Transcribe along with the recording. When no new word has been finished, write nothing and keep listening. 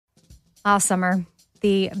Summer,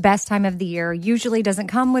 the best time of the year, usually doesn't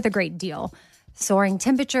come with a great deal. Soaring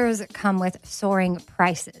temperatures come with soaring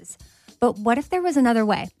prices. But what if there was another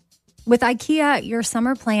way? With IKEA, your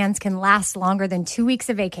summer plans can last longer than 2 weeks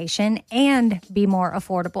of vacation and be more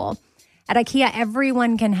affordable. At IKEA,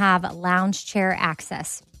 everyone can have lounge chair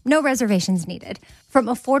access. No reservations needed. From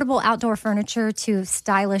affordable outdoor furniture to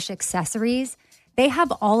stylish accessories, they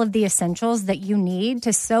have all of the essentials that you need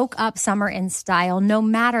to soak up summer in style, no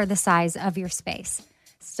matter the size of your space.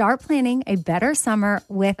 Start planning a better summer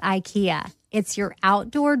with IKEA. It's your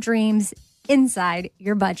outdoor dreams inside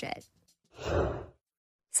your budget.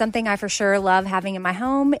 Something I for sure love having in my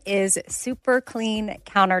home is super clean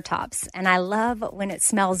countertops, and I love when it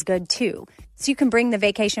smells good too. So you can bring the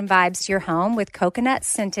vacation vibes to your home with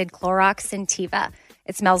coconut-scented Clorox Scentiva.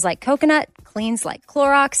 It smells like coconut, cleans like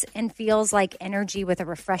Clorox, and feels like energy with a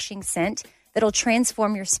refreshing scent that'll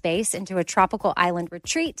transform your space into a tropical island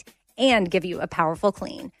retreat and give you a powerful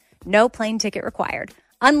clean. No plane ticket required.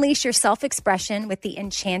 Unleash your self-expression with the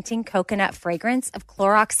enchanting coconut fragrance of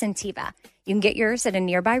Clorox Scentiva. You can get yours at a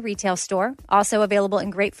nearby retail store, also available in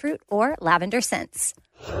grapefruit or lavender scents.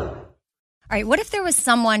 All right, what if there was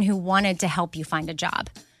someone who wanted to help you find a job?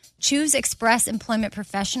 Choose Express Employment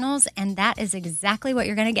Professionals, and that is exactly what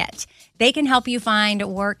you're going to get. They can help you find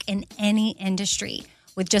work in any industry.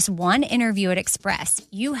 With just one interview at Express,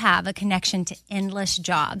 you have a connection to endless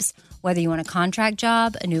jobs. Whether you want a contract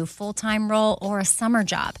job, a new full-time role, or a summer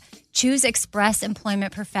job, choose Express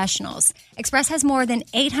Employment Professionals. Express has more than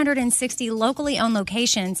 860 locally owned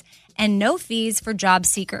locations and no fees for job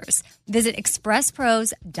seekers. Visit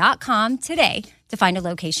expresspros.com today to find a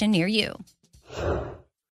location near you.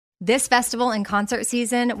 This festival and concert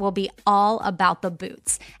season will be all about the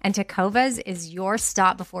boots, and Tecovas is your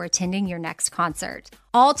stop before attending your next concert.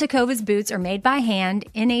 All Tecovas boots are made by hand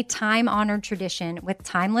in a time-honored tradition with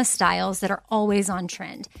timeless styles that are always on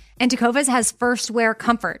trend. And Tecovas has first wear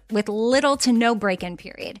comfort with little to no break-in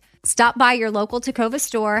period. Stop by your local Tecova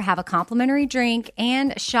store, have a complimentary drink,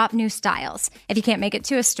 and shop new styles. If you can't make it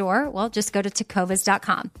to a store, well, just go to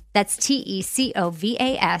tecovas.com. That's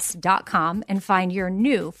TECOVAS.com and find your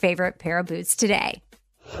new favorite pair of boots today.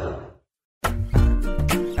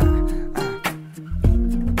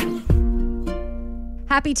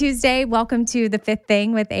 Happy Tuesday. Welcome to The Fifth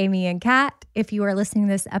Thing with Amy and Kat. If you are listening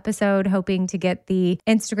to this episode hoping to get the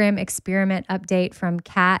Instagram experiment update from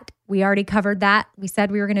Kat, we already covered that. We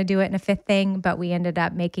said we were going to do it in a fifth thing, but we ended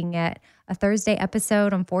up making it a Thursday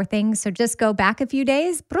episode on four things. So just go back a few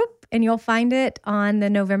days and you'll find it on the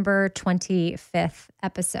November 25th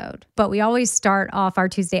episode. But we always start off our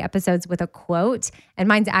Tuesday episodes with a quote. And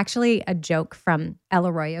mine's actually a joke from El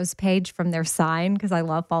Arroyo's page from their sign because I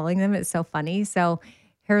love following them. It's so funny. So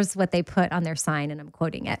here's what they put on their sign, and I'm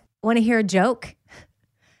quoting it. Want to hear a joke?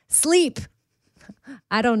 Sleep.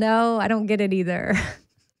 I don't know. I don't get it either.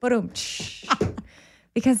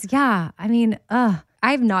 Because,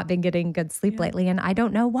 I've not been getting good sleep lately, and I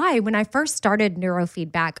don't know why. When I first started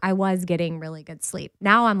neurofeedback, I was getting really good sleep.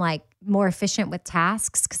 Now I'm like more efficient with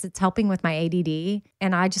tasks because it's helping with my ADD,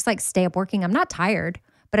 and I just like stay up working. I'm not tired,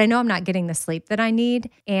 but I know I'm not getting the sleep that I need,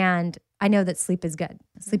 and I know that sleep is good.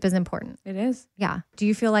 Sleep is important. It is. Yeah. Do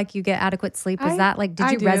you feel like you get adequate sleep? Is that like, did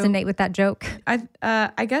you resonate with that joke?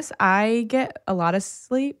 I guess I get a lot of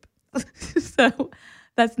sleep. So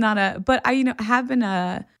that's not but I have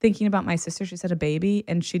been thinking about my sister. She's had a baby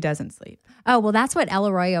and she doesn't sleep. Oh, well, that's what El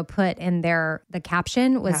Arroyo put in the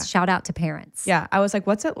caption was shout out to parents. Yeah. I was like,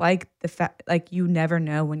 what's it like? Like you never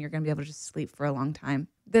know when you're going to be able to just sleep for a long time.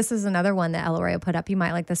 This is another one that El Arroyo put up. You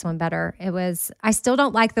might like this one better. It was, I still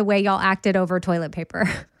don't like the way y'all acted over toilet paper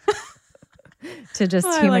to just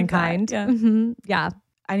humankind. Like yeah. Mm-hmm. Yeah.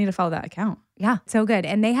 I need to follow that account. Yeah. So good.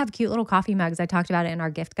 And they have cute little coffee mugs. I talked about it in our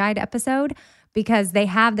gift guide episode because they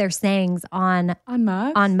have their sayings on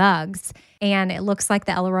mugs. And it looks like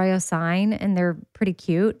the El Arroyo sign and they're pretty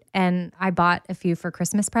cute. And I bought a few for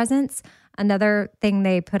Christmas presents. Another thing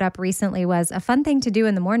they put up recently was a fun thing to do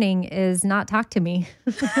in the morning is not talk to me.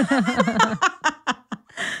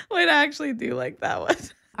 Wait, I actually do like that one.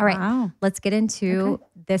 All right, Let's get into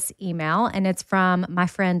this email. And it's from my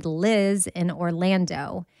friend Liz in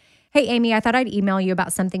Orlando. Hey, Amy, I thought I'd email you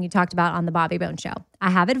about something you talked about on the Bobby Bone Show. I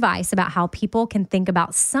have advice about how people can think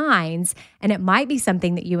about signs, and it might be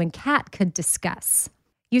something that you and Kat could discuss.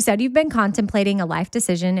 You said you've been contemplating a life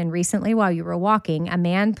decision, and recently while you were walking, a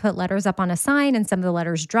man put letters up on a sign and some of the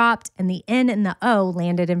letters dropped, and the N and the O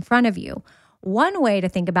landed in front of you. One way to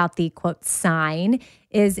think about the, quote, sign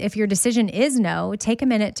is if your decision is no, take a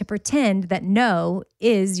minute to pretend that no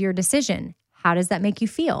is your decision. How does that make you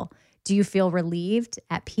feel? Do you feel relieved,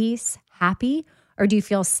 at peace, happy? Or do you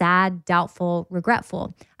feel sad, doubtful,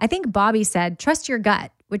 regretful? I think Bobby said, trust your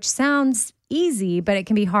gut, which sounds easy, but it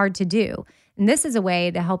can be hard to do. And this is a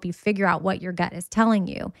way to help you figure out what your gut is telling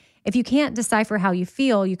you. If you can't decipher how you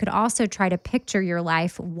feel, you could also try to picture your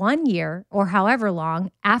life 1 year or however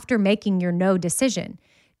long after making your no decision.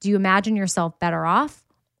 Do you imagine yourself better off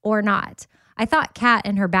or not? I thought Kat,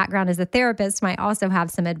 in her background as a therapist, might also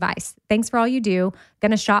have some advice. Thanks for all you do.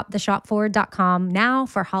 Going to shop theshopforward.com now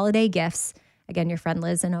for holiday gifts. Again, your friend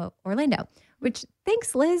Liz in Orlando. Which,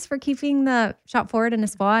 thanks, Liz, for keeping the Shop Forward and a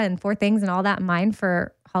spa and 4 things and all that in mind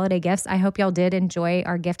for holiday gifts. I hope y'all did enjoy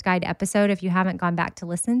our gift guide episode. If you haven't gone back to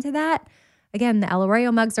listen to that, again, the El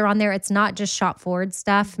Arroyo mugs are on there. It's not just Shop Forward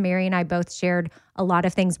stuff. Mary and I both shared a lot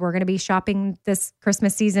of things we're going to be shopping this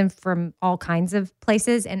Christmas season from all kinds of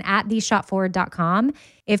places. And at theshopforward.com,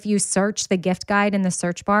 if you search the gift guide in the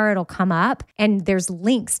search bar, it'll come up. And there's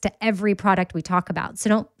links to every product we talk about. So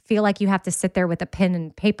don't feel like you have to sit there with a pen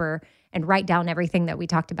and paper and write down everything that we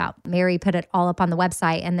talked about. Mary put it all up on the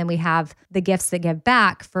website. And then we have the gifts that give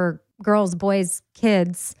back for girls, boys,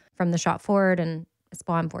 kids from the Shop Forward and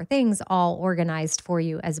Spa and 4 things all organized for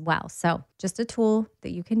you as well. So just a tool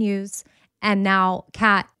that you can use. And now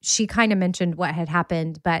Kat, she kind of mentioned what had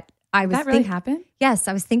happened, but I was That really happened? Yes,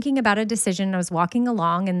 I was thinking about a decision. I was walking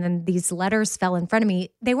along and then these letters fell in front of me.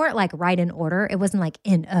 They weren't like right in order. It wasn't like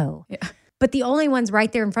N-O. Yeah. But the only ones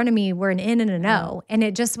right there in front of me were an N and an O. And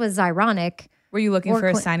it just was ironic. Were you looking for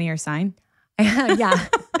a signier sign? Yeah.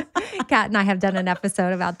 Kat and I have done an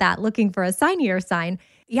episode about that, looking for a signier sign.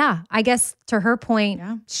 Yeah, I guess to her point,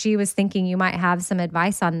 she was thinking you might have some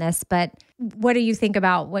advice on this. But what do you think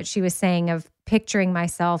about what she was saying of picturing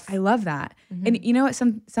myself? I love that. Mm-hmm. And you know what?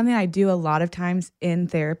 Something I do a lot of times in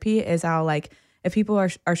therapy is I'll if people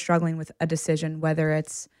are struggling with a decision, whether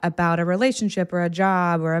it's about a relationship or a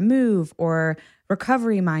job or a move or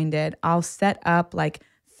recovery minded, I'll set up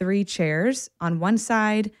 3 chairs on one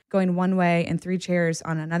side going one way and 3 chairs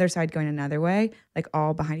on another side going another way,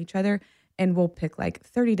 all behind each other. And we'll pick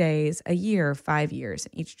 30 days, a year, 5 years.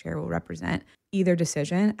 And each chair will represent either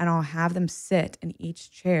decision. And I'll have them sit in each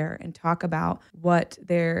chair and talk about what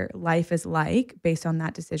their life is like based on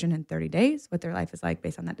that decision in 30 days, what their life is like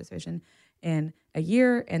based on that decision in a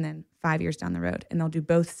year, and then 5 years down the road. And they'll do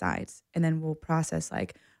both sides. And then we'll process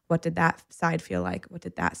what did that side feel like? What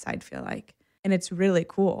did that side feel like? And it's really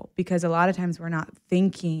cool because a lot of times we're not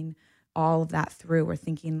thinking all of that through. We're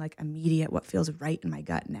thinking immediate, what feels right in my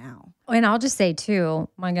gut now. And I'll just say too,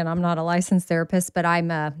 again, I'm not a licensed therapist, but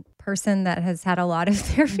I'm a person that has had a lot of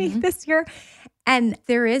therapy this year. And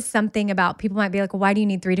there is something about people might be like, well, why do you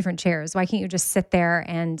need 3 different chairs? Why can't you just sit there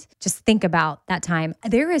and just think about that time?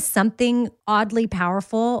 There is something oddly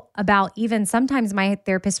powerful about even sometimes my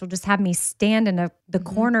therapist will just have me stand in the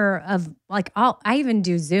corner of I even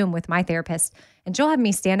do Zoom with my therapist and she'll have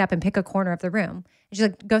me stand up and pick a corner of the room. And she's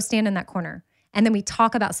like, go stand in that corner. And then we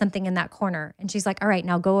talk about something in that corner. And she's like, all right,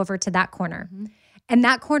 now go over to that corner. And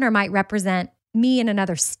that corner might represent me in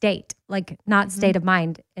another state, not state of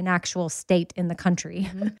mind, an actual state in the country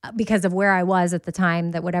because of where I was at the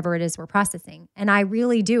time that whatever it is we're processing. And I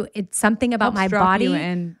really do. It's something about my body.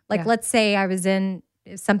 Let's say I was in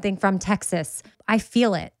something from Texas. I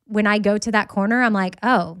feel it. When I go to that corner, I'm like,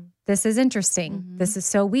 oh, this is interesting. This is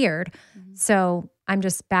so weird. So I'm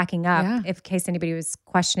just backing up in case anybody was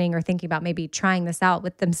questioning or thinking about maybe trying this out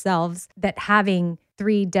with themselves, that having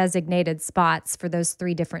 3 designated spots for those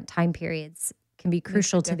 3 different time periods can be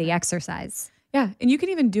crucial to the exercise. Yeah. And you can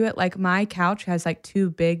even do it my couch has 2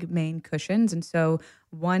 big main cushions. And so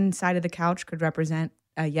one side of the couch could represent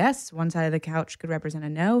a yes. One side of the couch could represent a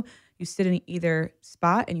no. You sit in either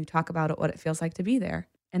spot and you talk about what it feels like to be there.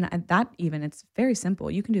 And it's very simple.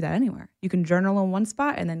 You can do that anywhere. You can journal in one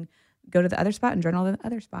spot and then go to the other spot and journal in the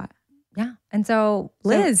other spot. Yeah. And so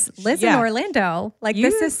Liz in Orlando,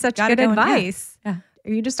 this is such good advice. Yeah. Are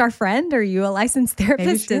you just our friend? Are you a licensed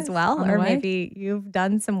therapist as well? Or maybe you've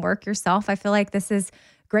done some work yourself. I feel like this is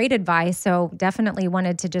great advice. So definitely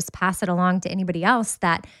wanted to just pass it along to anybody else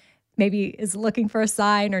that maybe is looking for a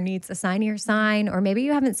sign or needs a signier sign, or maybe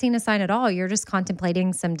you haven't seen a sign at all. You're just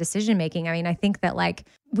contemplating some decision making. I mean, I think that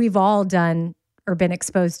we've all done or been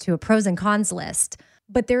exposed to a pros and cons list,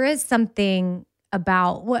 but there is something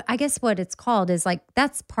about what it's called is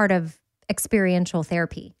that's part of experiential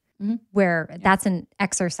therapy. Where that's an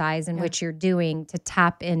exercise in which you're doing to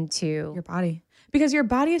tap into your body. Because your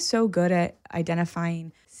body is so good at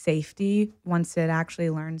identifying safety once it actually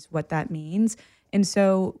learns what that means. And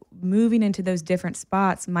so moving into those different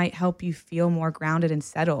spots might help you feel more grounded and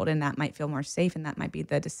settled, and that might feel more safe, and that might be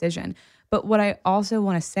the decision. But what I also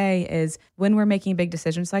want to say is when we're making big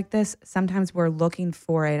decisions like this, sometimes we're looking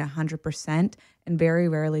for it 100%, and very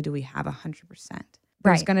rarely do we have 100%.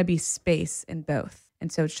 There's going to be space in both.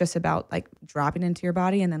 And so it's just about like dropping into your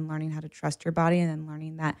body and then learning how to trust your body, and then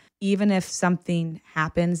learning that even if something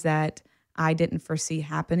happens that I didn't foresee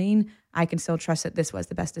happening, I can still trust that this was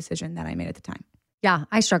the best decision that I made at the time. Yeah,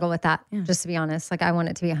 I struggle with that, just to be honest. Like I want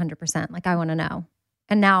it to be 100%. Like I want to know.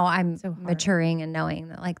 And now I'm maturing and knowing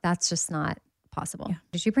that like that's just not possible. Yeah.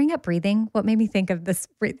 Did you bring up breathing? What made me think of this?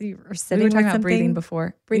 You were sitting we were talking with about breathing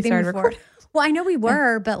before. Breathing before. Well, I know we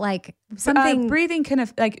were, but like something. Breathing kind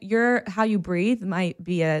of like how you breathe might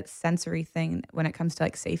be a sensory thing when it comes to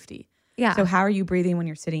like safety. Yeah. So how are you breathing when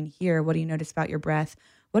you're sitting here? What do you notice about your breath?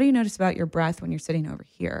 What do you notice about your breath when you're sitting over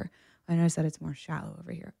here? I notice that it's more shallow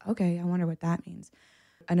over here. Okay, I wonder what that means.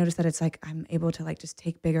 I notice that it's like I'm able to like just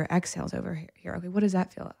take bigger exhales over here. Okay, what does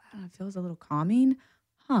that feel? I don't know, it feels a little calming.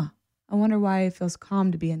 I wonder why it feels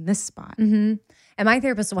calm to be in this spot. Mm-hmm. And my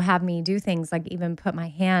therapist will have me do things like even put my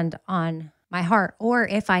hand on my heart. Or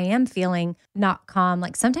if I am feeling not calm,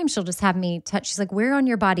 like sometimes she'll just have me touch. She's like, where on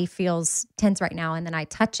your body feels tense right now? And then I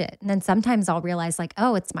touch it. And then sometimes I'll realize like,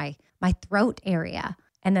 oh, it's my throat area.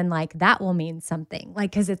 And then like that will mean something,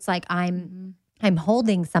 like, cause it's like I'm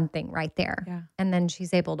holding something right there. Yeah. And then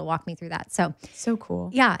she's able to walk me through that. So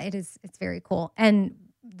cool. Yeah, it is. It's very cool. And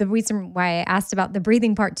the reason why I asked about the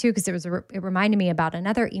breathing part too, cause it reminded me about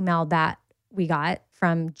another email that we got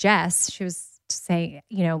from Jess. She was saying,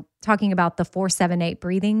 talking about the 4-7-8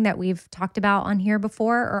 breathing that we've talked about on here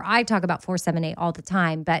before, or I talk about 4-7-8 all the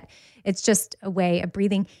time, but it's just a way of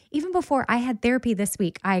breathing. Even before I had therapy this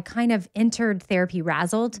week, I kind of entered therapy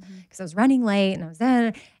razzled because I was running late and I was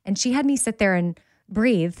there, and she had me sit there and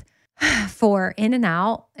breathe for in and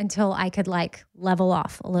out until I could like level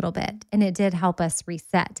off a little bit. And it did help us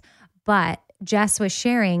reset. But Jess was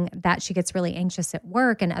sharing that she gets really anxious at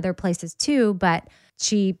work and other places too, but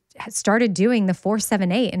she started doing the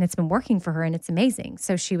 4-7-8 and it's been working for her and it's amazing.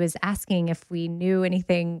 So she was asking if we knew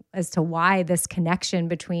anything as to why this connection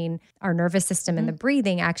between our nervous system and the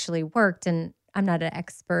breathing actually worked. And I'm not an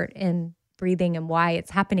expert in breathing and why it's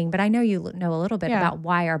happening, but I know you know a little bit about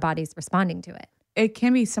why our body's responding to it. It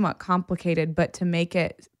can be somewhat complicated, but to make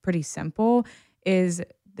it pretty simple is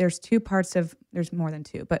there's more than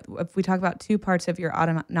two, but if we talk about two parts of your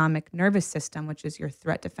autonomic nervous system, which is your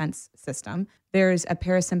threat defense system, there's a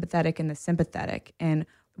parasympathetic and the sympathetic. And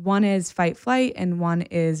one is fight flight and one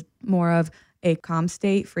is more of a calm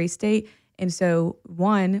state, free state. And so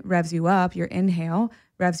one revs you up, your inhale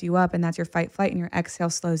revs you up, and that's your fight flight, and your exhale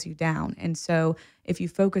slows you down. And so if you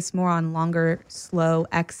focus more on longer, slow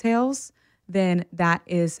exhales, then that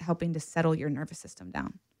is helping to settle your nervous system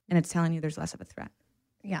down. And it's telling you there's less of a threat.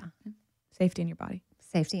 Yeah. Safety in your body.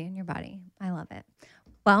 Safety in your body. I love it.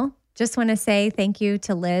 Well, just want to say thank you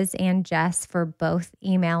to Liz and Jess for both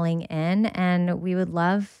emailing in. And we would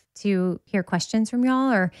love to hear questions from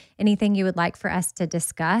y'all or anything you would like for us to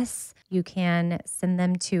discuss. You can send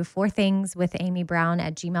them to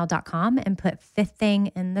 4thingswithamybrown@gmail.com and put 5th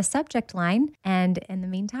thing in the subject line. And in the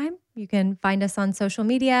meantime, you can find us on social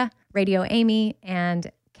media, Radio Amy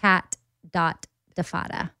and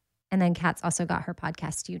Kat.Defada. And then Kat's also got her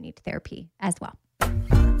podcast, You Need Therapy, as well.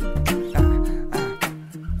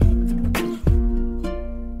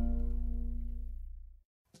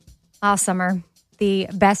 Summer, the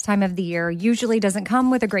best time of the year, usually doesn't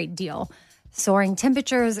come with a great deal. Soaring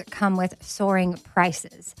temperatures come with soaring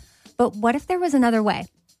prices. But what if there was another way?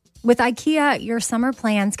 With IKEA, your summer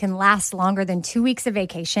plans can last longer than 2 weeks of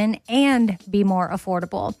vacation and be more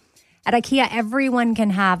affordable. At IKEA, everyone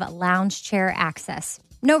can have lounge chair access.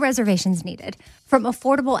 No reservations needed. From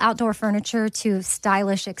affordable outdoor furniture to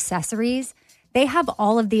stylish accessories, they have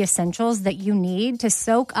all of the essentials that you need to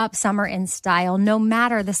soak up summer in style, no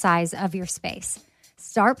matter the size of your space.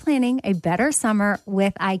 Start planning a better summer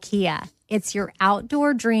with IKEA. It's your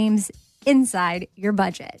outdoor dreams inside your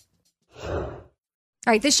budget. All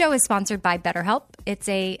right, this show is sponsored by BetterHelp. It's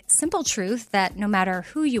a simple truth that no matter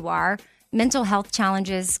who you are, mental health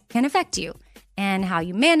challenges can affect you. And how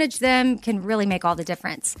you manage them can really make all the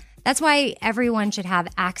difference. That's why everyone should have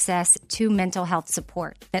access to mental health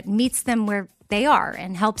support that meets them where they are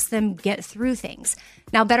and helps them get through things.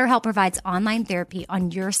 Now, BetterHelp provides online therapy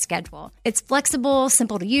on your schedule. It's flexible,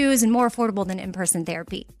 simple to use, and more affordable than in-person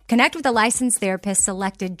therapy. Connect with a licensed therapist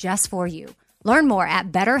selected just for you. Learn more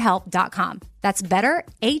at BetterHelp.com. That's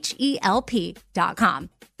BetterHelp.com.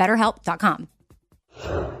 BetterHelp.com.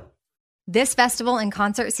 This festival and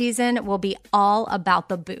concert season will be all about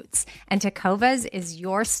the boots, and Tecovas is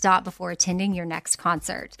your stop before attending your next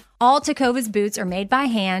concert. All Tecovas boots are made by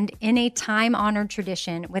hand in a time-honored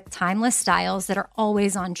tradition with timeless styles that are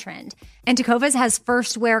always on trend. And Tecovas has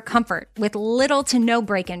first wear comfort with little to no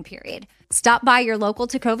break-in period. Stop by your local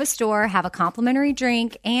Tecovas store, have a complimentary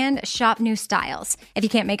drink, and shop new styles. If you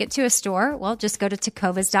can't make it to a store, well, just go to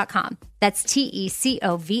tecovas.com. That's TECOVAS.com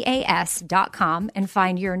and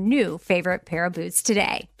find your new favorite pair of boots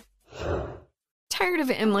today. Tired of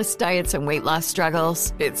endless diets and weight loss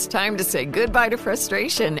struggles? It's time to say goodbye to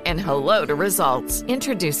frustration and hello to results.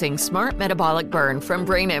 Introducing Smart Metabolic Burn from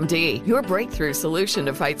BrainMD, your breakthrough solution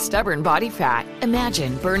to fight stubborn body fat.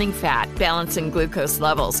 Imagine burning fat, balancing glucose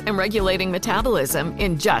levels, and regulating metabolism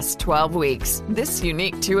in just 12 weeks. This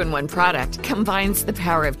unique 2-in-1 product combines the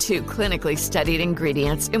power of 2 clinically studied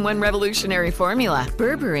ingredients in one revolutionary formula.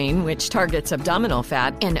 Berberine, which targets abdominal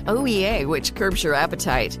fat, and OEA, which curbs your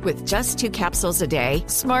appetite. With just 2 capsules a day,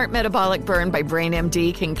 Smart Metabolic Burn by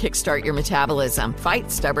BrainMD can kickstart your metabolism,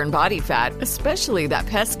 fight stubborn body fat, especially that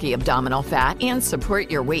pesky abdominal fat, and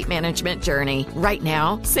support your weight management journey. Right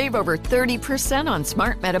now, save over 30% on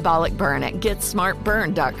Smart Metabolic Burn at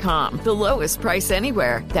GetSmartBurn.com. The lowest price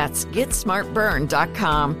anywhere. That's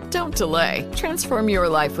GetSmartBurn.com. Don't delay. Transform your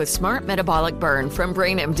life with Smart Metabolic Burn from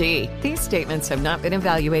BrainMD. These statements have not been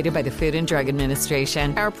evaluated by the Food and Drug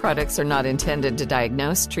Administration. Our products are not intended to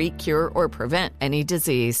diagnose, treat, cure, or prevent any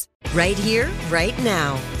disease. Right here, right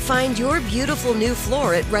now. Find your beautiful new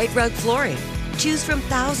floor at Right Rug Flooring. Choose from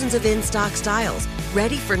thousands of in-stock styles,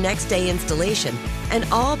 ready for next day installation, and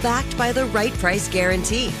all backed by the right price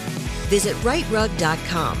guarantee. Visit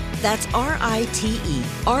rightrug.com. That's RITERUG.com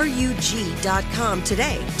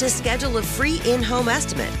today to schedule a free in-home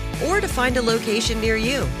estimate or to find a location near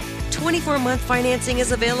you. 24-month financing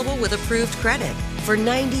is available with approved credit. For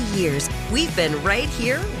 90 years, we've been right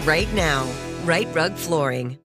here, right now. Right Rug Flooring.